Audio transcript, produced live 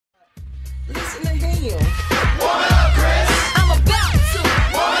Listen to him. Warm it up, Kris. I'm about to.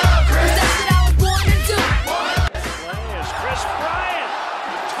 Warm it up, Kris. That's what I was born to do. Play is Kris Bryant.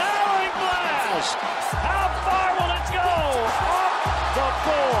 Towering blast. How far will it go? Off the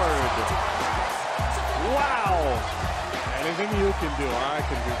board. Wow. Anything you can do, I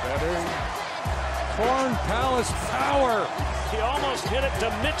can do better. Corn Palace power. He almost hit it to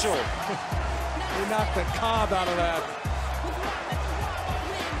Mitchell. He knocked the cob out of that.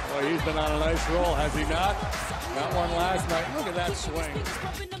 Well, he's been on a nice roll, has he not? Got one last night. Look at that swing.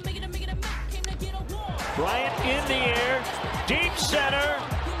 Bryant in the air. Deep center.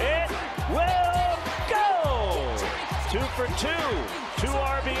 It will go. 2 for 2. 2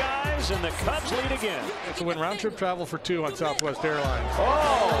 RBIs, and the Cubs lead again. It's a win. Round trip travel for 2 on Southwest Airlines.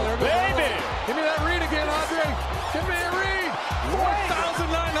 Oh, baby. Give me that read again, Andre. Give me a read.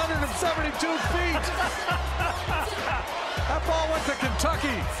 4,972 feet. That ball went to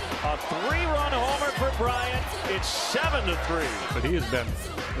Kentucky. A 3-run homer for Bryant. It's 7-3. But he has been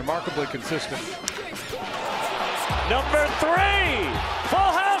remarkably consistent. Number 3.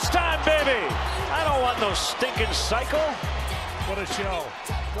 Full house time, baby. I don't want no stinking cycle. What a show.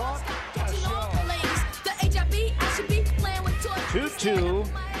 What a show. 2-2.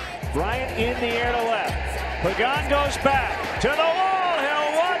 Bryant in the air to left. Pagan goes back to the wall.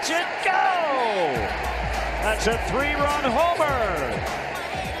 He'll watch it go. That's a 3-run homer.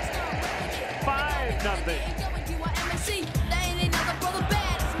 5-0.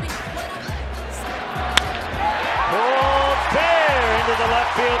 Pulled fair into the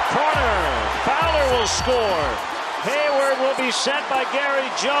left field corner. Fowler will score. Hayward will be sent by Gary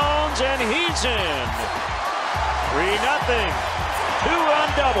Jones, and he's in. 3-0. 2-run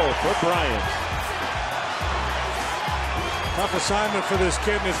double for Bryant. Tough assignment for this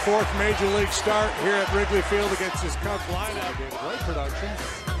kid in his 4th major league start here at Wrigley Field against his Cubs lineup. Great production.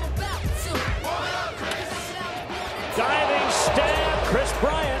 Diving stab, Kris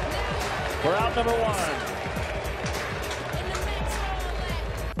Bryant for out number 1.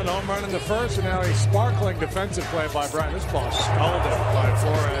 An home run in the first, and now a sparkling defensive play by Bryant. This ball scalded by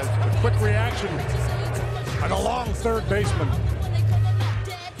Flores. A quick reaction and a long third baseman.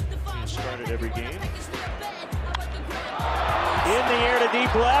 He started every game. In the air to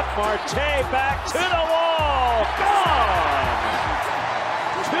deep left, Marte back to the wall. Gone!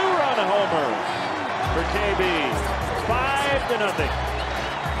 2-run homer for KB. 5-0.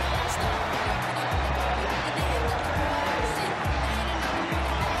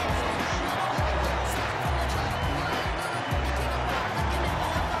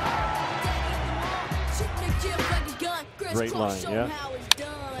 Great line, yeah.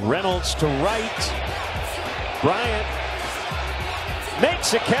 Reynolds to right. Bryant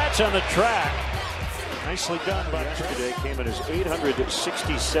makes a catch on the track. Nicely done by yesterday. Came in his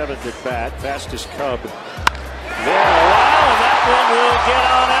 867th at bat. Fastest Cub there in a while, and that one will get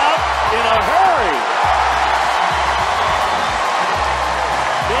on out in a hurry.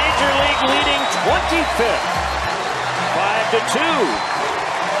 Major League leading 25th. 5-2.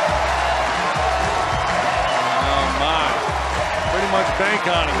 Much bank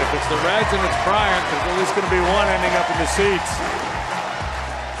on it. If it's the Reds and it's Bryant, there's at least going to be one ending up in the seats.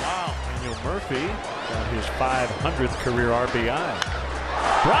 Wow. Daniel Murphy got his 500th career RBI.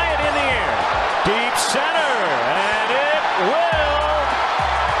 Bryant in the air. Deep center. And it will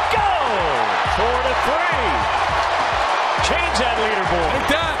go. 4-3. Change that leaderboard. Like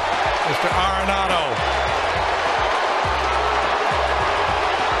that, Mr. Arenado.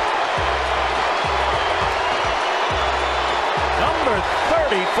 Number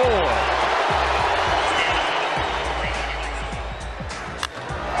 34.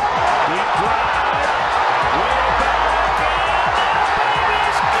 Deep drive. Way back. And that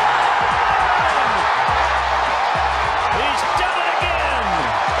baby's gone. He's done it again.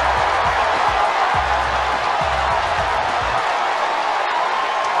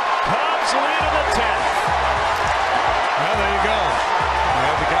 Cubs lead in the 10th. Well, there you go. You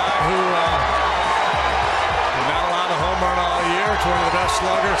have the guy who not allowed a home run all year. It's one of the best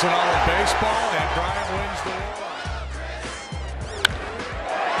sluggers in all of baseball, and Bryant wins the war.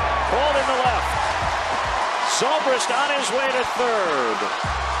 Pulled in the left. Zobrist on his way to third.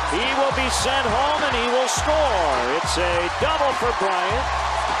 He will be sent home, and he will score. It's a double for Bryant.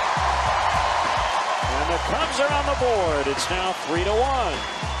 And the Cubs are on the board. It's now 3-1.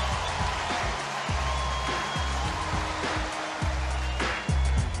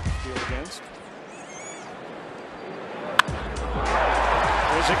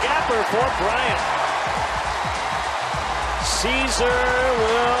 There's a gapper for Bryant. Caesar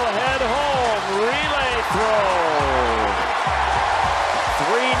will head home. Relay throw.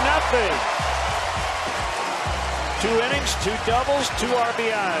 3-0. 2 innings, 2 doubles, 2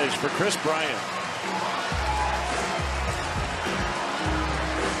 RBIs for Kris Bryant.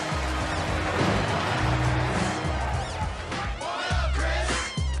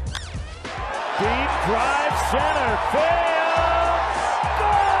 Deep drive center field.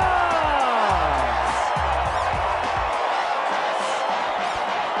 Gone!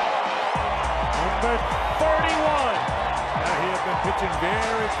 Number 31. He had been pitching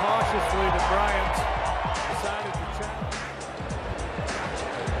very cautiously to Bryant. Decided to check.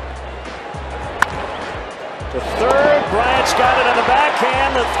 To third, Bryant's got it on the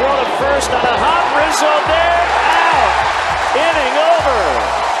backhand. The throw to first on a hot Rizzo there. Out. Inning over.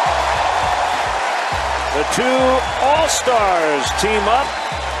 The 2 All-Stars team up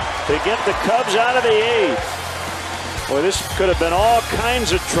to get the Cubs out of the 8th. Boy, this could have been all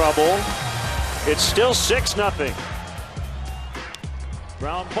kinds of trouble. It's still 6-0.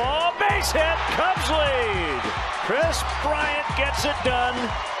 Ground ball, base hit, Cubs lead. Kris Bryant gets it done.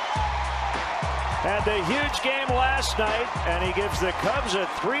 Had the huge game last night, and he gives the Cubs a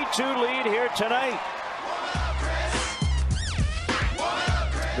 3-2 lead here tonight.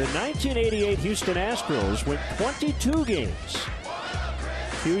 The 1988 Houston Astros went 22 games.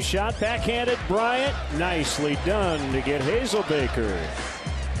 Hughes shot backhanded Bryant. Nicely done to get Hazelbaker.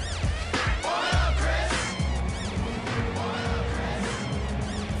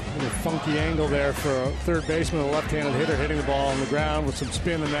 A funky angle there for a third baseman, a left-handed hitter hitting the ball on the ground with some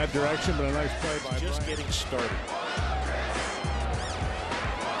spin in that direction, but a nice play by Just Bryant. getting started.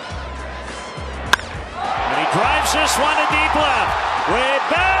 And he drives this one to deep left. Way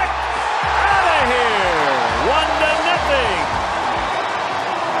back, out of here, 1-0.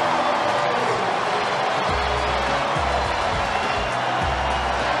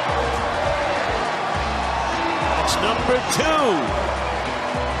 That's number 2.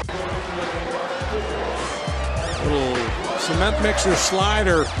 Little cement mixer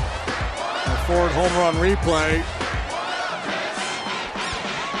slider, a forward home run replay,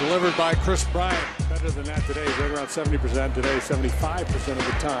 delivered by Kris Bryant. Better than that today, right around 70%. Today, 75% of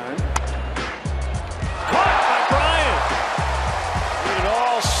the time. Caught by Bryant. Needed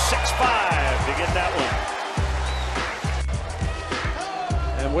all 6'5" to get that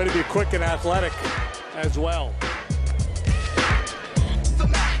one. And way to be quick and athletic as well.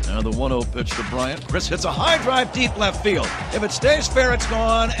 Now the 1-0 pitch to Bryant. Kris hits a high drive deep left field. If it stays fair, it's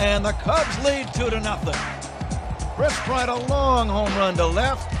gone, and the Cubs lead 2-0. Kris Bryant, a long home run to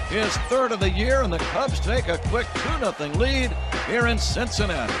left, his 3rd of the year, and the Cubs take a quick 2-0 lead here in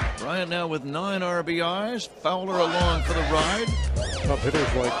Cincinnati. Bryant now with 9 RBIs, Fowler along for the ride. Cub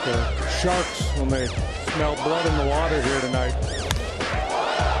hitters like sharks when they smell blood in the water here tonight.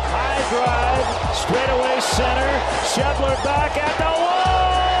 High drive, straightaway center, Shepler back at the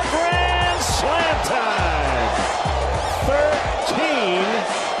wall, grand slam time.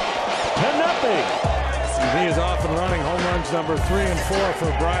 13-0. And he is off and running. Home runs number 3 and 4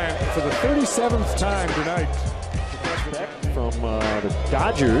 for Bryant for the 37th time tonight. From the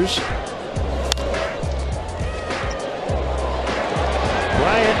Dodgers.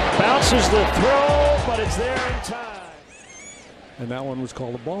 Bryant bounces the throw, but it's there in time. And that one was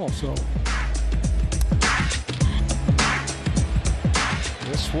called a ball, so.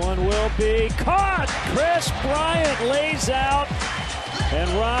 This one will be caught. Kris Bryant lays out and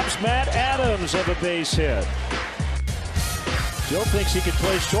robs Matt Adams of a base hit. Joe thinks he could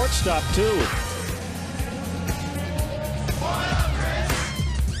play shortstop too.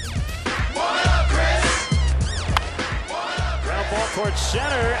 Ground ball towards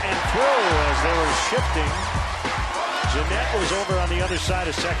center and through as they were shifting. Jeanette was over on the other side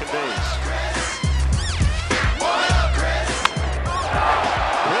of second base.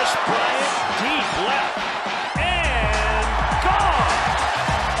 Kris Bryant deep left and gone.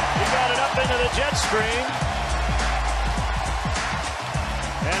 He got it up into the jet stream.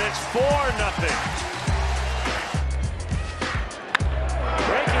 And it's 4-0.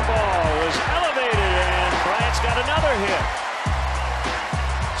 Breaking ball was elevated and Bryant's got another hit.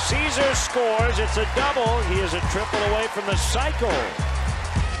 Caesar scores. It's a double. He is a triple away from the cycle.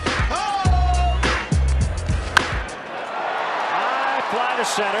 High fly to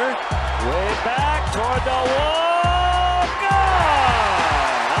center. Way back toward the wall.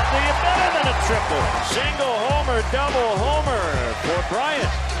 Gone! I'll do you better than a triple. Single homer, double homer for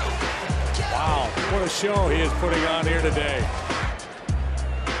Bryant. Wow, what a show he is putting on here today.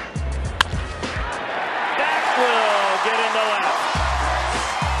 That will get into left.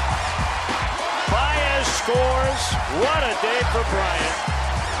 Baez scores. What a day for Bryant.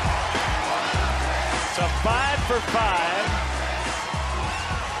 It's a 5 for 5.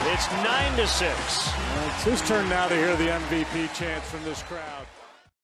 It's 9-6. It's his turn now to hear the MVP chants from this crowd.